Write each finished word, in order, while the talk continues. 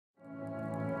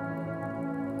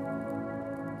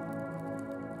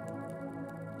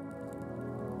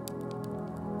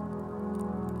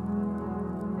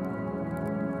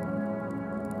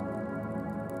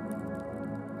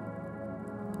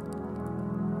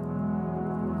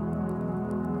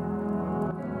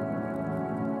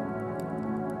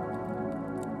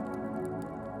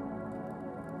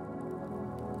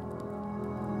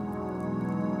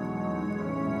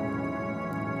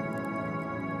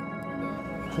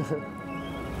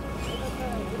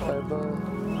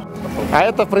А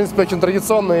это, в принципе, очень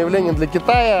традиционное явление для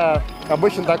Китая.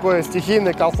 Обычно такой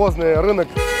стихийный колхозный рынок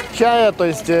чая. То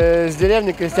есть с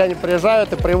деревни крестьяне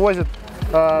приезжают и привозят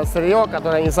сырье,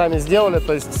 которое они сами сделали.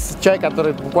 То есть чай,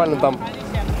 который буквально там,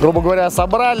 грубо говоря,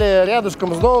 собрали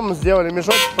рядышком с домом, сделали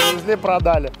мешочек, привезли,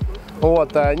 продали.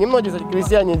 Вот. Немногие, кстати,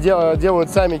 крестьяне делают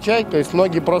сами чай, то есть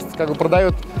многие просто как бы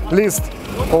продают лист.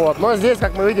 Вот. Но здесь,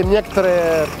 как мы видим,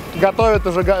 некоторые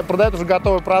продают уже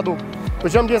готовый продукт.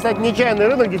 Причем здесь, кстати, не чайный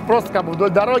рынок, здесь просто как бы вдоль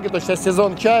дороги, то есть сейчас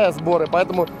сезон чая, сборы,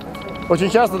 поэтому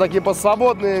очень часто такие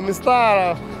свободные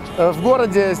места в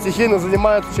городе стихийно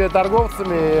занимаются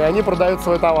чаеторговцами, и они продают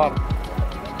свой товар.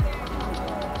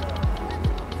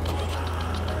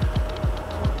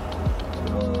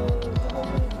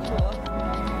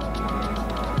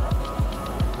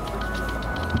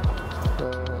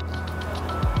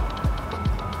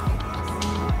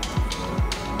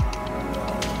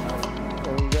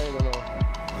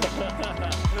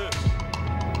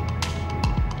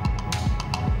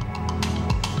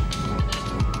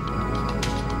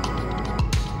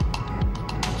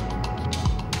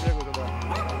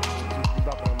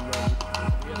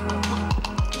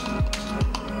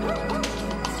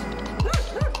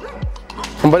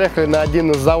 Мы приехали на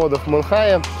один из заводов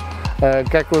Мэнхая.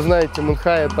 Как вы знаете,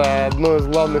 Мэнхай — это одно из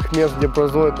главных мест, где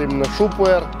производят именно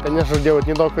пуэр. Конечно, делают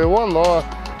не только его, но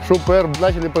пуэр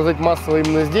начали производить массово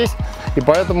именно здесь. И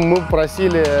поэтому мы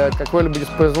попросили какое-либо из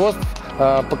производств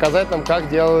показать нам, как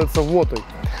делается Вотуй.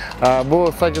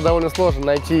 Было, кстати, довольно сложно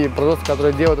найти производство,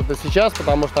 которое делает это сейчас,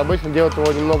 потому что обычно делают его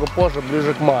немного позже,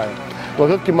 ближе к маю. Но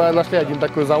все-таки мы нашли один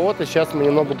такой завод, и сейчас мы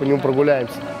немного по нему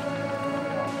прогуляемся.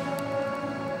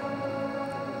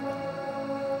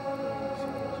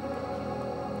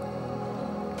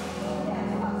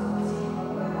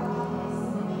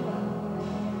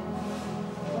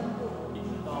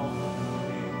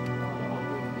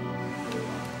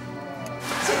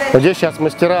 Здесь сейчас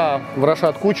мастера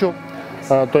ворошат кучу,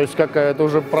 то есть как это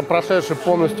уже прошедший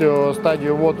полностью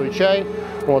стадию Вотуй чай.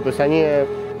 Вот, то есть они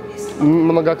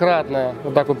многократно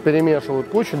вот так вот перемешивают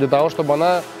кучу для того, чтобы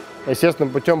она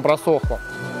естественным путем просохла.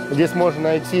 Здесь можно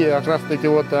найти как раз таки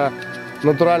вот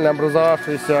натурально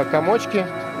образовавшиеся комочки,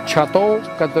 чатоу,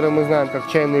 которые мы знаем как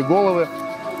чайные головы,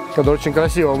 которые очень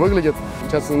красиво выглядят.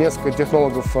 Сейчас несколько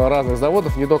технологов разных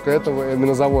заводов, не только этого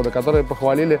именно завода, которые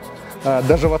похвалили,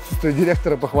 даже в отсутствие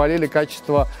директора похвалили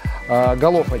качество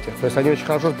голов этих. То есть они очень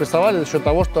хорошо спрессовали за счет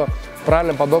того, что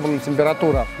правильно подобрана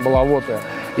температура была Вотуя.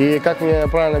 И как мне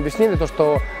правильно объяснили, то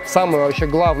что самое вообще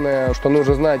главное, что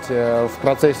нужно знать в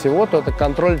процессе Вотуя, это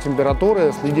контроль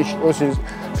температуры,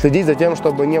 следить за тем,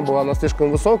 чтобы не была она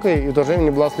слишком высокой и в то же время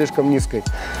не была слишком низкой.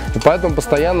 И поэтому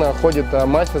постоянно ходит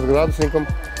мастер с градусником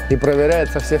и проверяет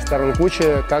со всех сторон кучи,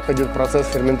 как идет процесс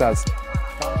ферментации.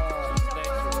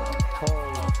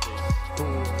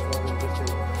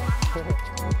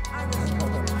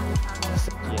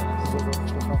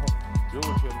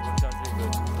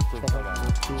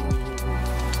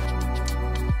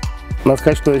 Надо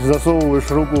сказать, что если засовываешь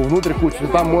руку внутрь кучи, то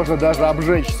там можно даже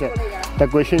обжечься.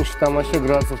 Такое ощущение, что там вообще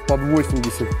градусов под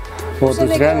 80. Вот, то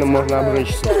есть реально можно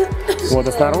обжечься. Вот,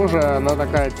 а снаружи она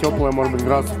такая теплая, может быть,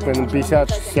 градусов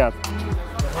 50-60.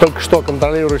 Только что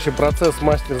контролирующий процесс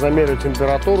мастер замерил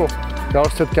температуру. Потому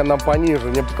что все-таки она пониже.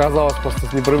 Мне показалось просто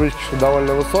с непривычки, что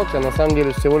довольно высокая. На самом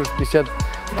деле всего лишь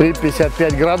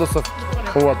 53-55 градусов.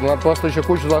 Вот. Но просто еще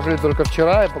кучу заложили только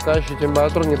вчера, и пока еще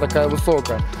температура не такая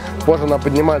высокая. Позже она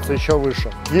поднимается еще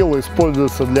выше. Вилла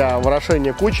используется для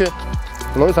ворошения кучи,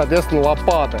 ну и, соответственно,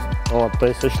 лопаты. Вот. То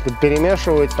есть очень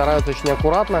перемешивать, стараются очень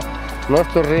аккуратно, но в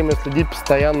то же время следить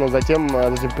постоянно за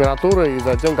температурой и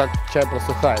за тем, как чай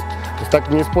просыхает. То есть так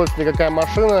не используется никакая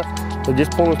машина, то здесь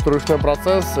полностью ручной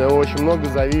процесс, и очень много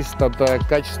зависит от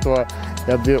качества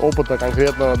и от опыта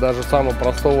конкретного, даже самого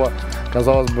простого,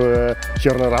 казалось бы,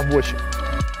 чернорабочего.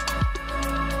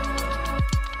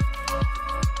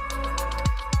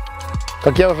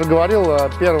 Как я уже говорил,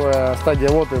 первая стадия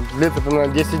Вотуй длится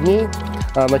примерно 10 дней.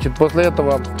 Значит, после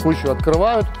этого кучу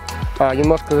открывают,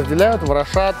 немножко разделяют,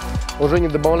 ворошат, уже не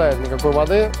добавляют никакой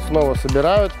воды, снова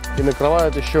собирают и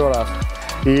накрывают еще раз.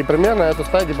 И примерно эту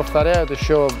стадию повторяют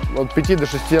еще от 5 до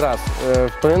 6 раз.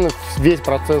 Примерно весь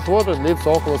процесс Вотуй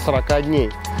длится около 40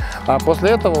 дней. А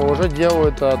после этого уже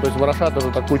делают, то есть ворошат уже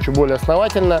такую кучу более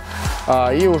основательно,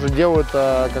 и уже делают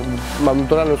как бы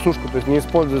натуральную сушку, то есть не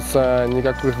используется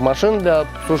никаких машин для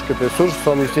сушки, то есть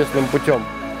сушится он естественным путем.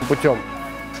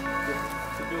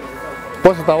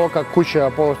 После того, как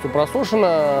куча полностью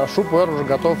просушена, пуэр уже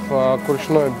готов к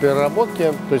ручной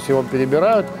переработке, то есть его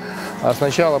перебирают.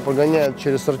 Сначала прогоняют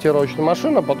через сортировочную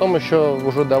машину, а потом еще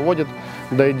уже доводят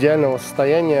до идеального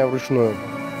состояния вручную.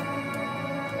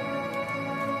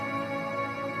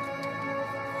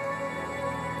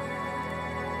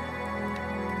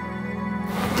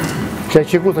 Сейчас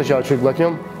чайку сначала чуть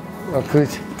глотнем,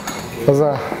 открыть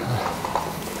глаза.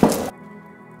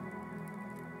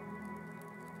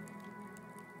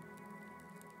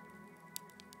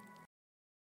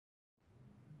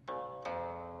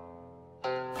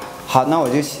好，那我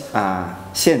就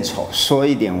献丑说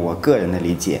一点我个人的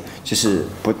理解，就是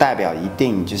不代表一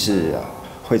定就是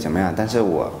会怎么样，但是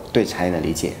我对茶叶的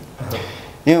理解，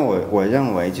因为我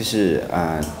认为就是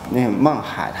那个勐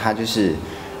海它就是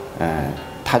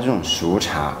它这种熟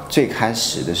茶最开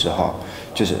始的时候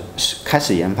就是开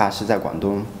始研发是在广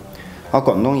东，而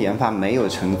广东研发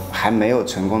还没有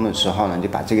成功的时候呢，就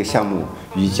把这个项目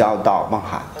移交到勐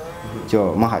海，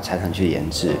就勐海茶厂去研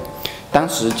制。当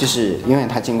时就是因为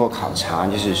他经过考察，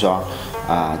就是说，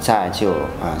在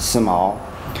思茅，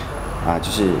就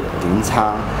是临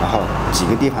沧，然后几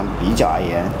个地方比较而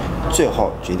言，最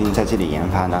后决定在这里研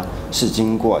发呢，是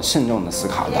经过慎重的思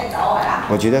考的。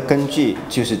我觉得根据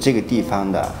就是这个地方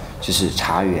的，就是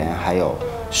茶园还有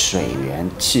水源、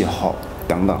气候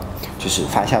等等，就是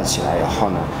发酵起来以后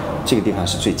呢，这个地方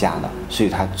是最佳的，所以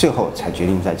他最后才决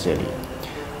定在这里。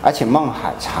而且勐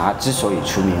海茶之所以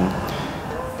出名，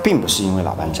并不是因为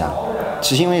老班章，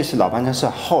只是因为老班章是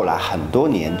后来很多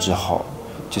年之后，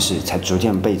就是才逐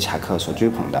渐被茶客所追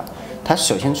捧的。它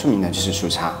首先出名的就是熟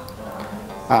茶，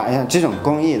这种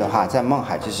工艺的话，在勐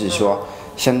海就是说，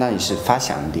相当于是发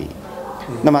祥地。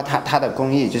那么它的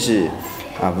工艺就是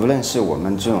无论是我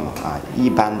们这种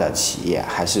一般的企业，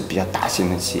还是比较大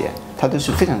型的企业，它都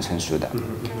是非常成熟的。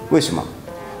为什么？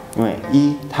因为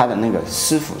他的那个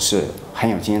师傅是很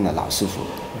有经验的老师傅。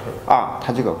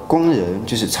他这个工人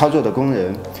就是操作的工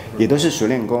人，也都是熟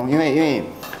练工，因为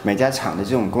每家厂的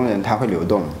这种工人他会流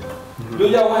动。刘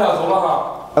姐，我要走了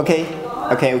哈。OK。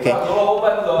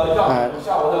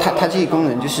他这些工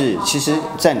人就是，其实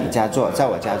在你家做，在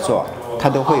我家做，他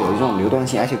都会有一种流动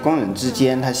性，而且工人之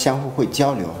间他相互会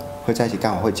交流，会在一起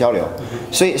干活会交流。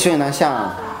所以呢，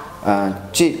像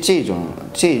这种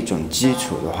基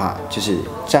础的话，就是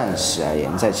暂时而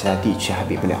言，在其他地区还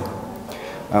比不了。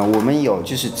我们有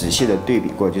就是仔细的对比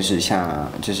过，就是像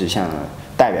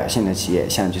代表性的企业，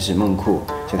像就是孟库，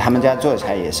就他们家做的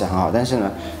茶也是很好，但是呢，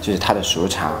就是它的熟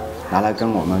茶拿来跟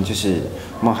我们就是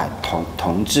勐海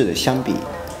同制的相比，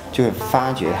就会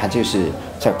发觉它就是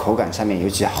在口感上面，尤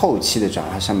其后期的转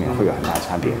化上面会有很大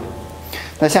差别。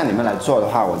那像你们来做的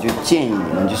话，我就建议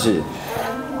你们就是，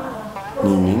你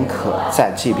宁可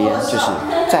在这边就是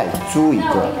再租一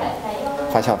个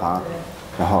发酵房。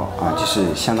然后就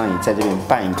是相当于在这边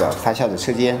办一个发酵的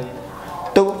车间，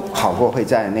都好过会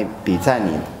比在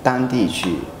你当地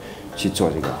去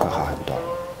做这个会好很多。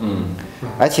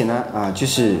而且呢就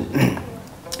是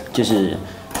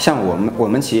像我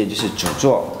们企业就是主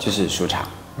做就是熟茶，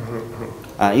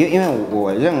因为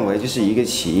我认为就是一个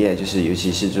企业就是尤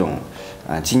其是这种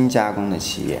精加工的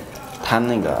企业，它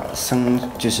那个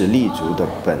就是立足的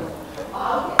本，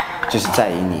就是在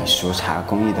于你熟茶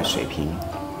工艺的水平。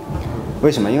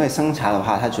为什么？因为生茶的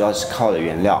话，它主要是靠的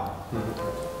原料，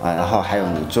然后还有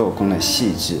你做工的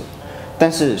细致。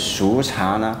但是熟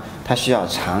茶呢，它需要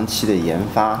长期的研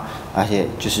发，而且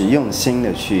就是用心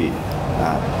的去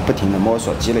不停的摸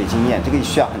索，积累经验，这个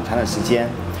需要很长的时间。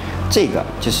这个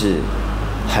就是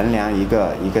衡量一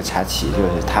个茶企，就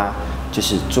是它就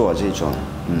是做这种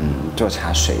做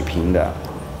茶水平的，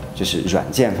就是软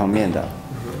件方面的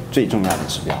最重要的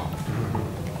指标。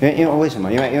因为为什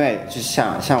么？因为就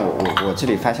像我这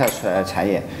里发酵出来的茶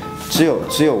叶，只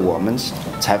有我们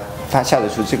才发酵得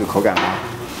出这个口感吗？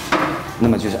那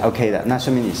么就是 OK 的，那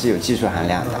说明你是有技术含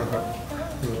量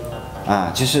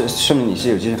的，就是说明你是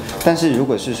有技术。但是如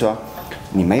果是说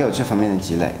你没有这方面的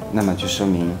积累，那么就说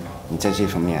明你在这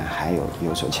方面还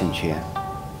有所欠缺，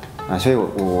所以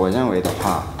我认为的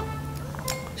话，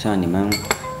像你们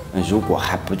如果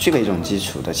还不具备这种基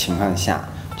础的情况下，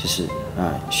就是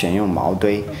选用毛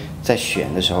堆，在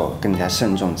选的时候更加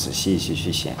慎重仔细一些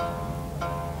去选，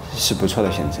是不错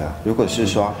的选择。如果是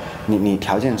说你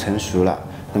条件成熟了，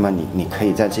那么你可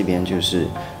以在这边就是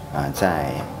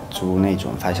在租那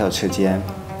种发酵车间，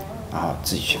然后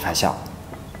自己去发酵，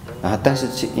然后但是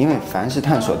因为凡是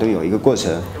探索都有一个过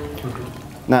程，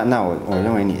那我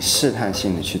认为你试探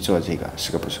性的去做这个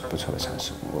是个不错的尝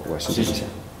试，我是这么想。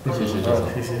谢谢。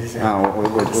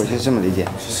我是这么理解。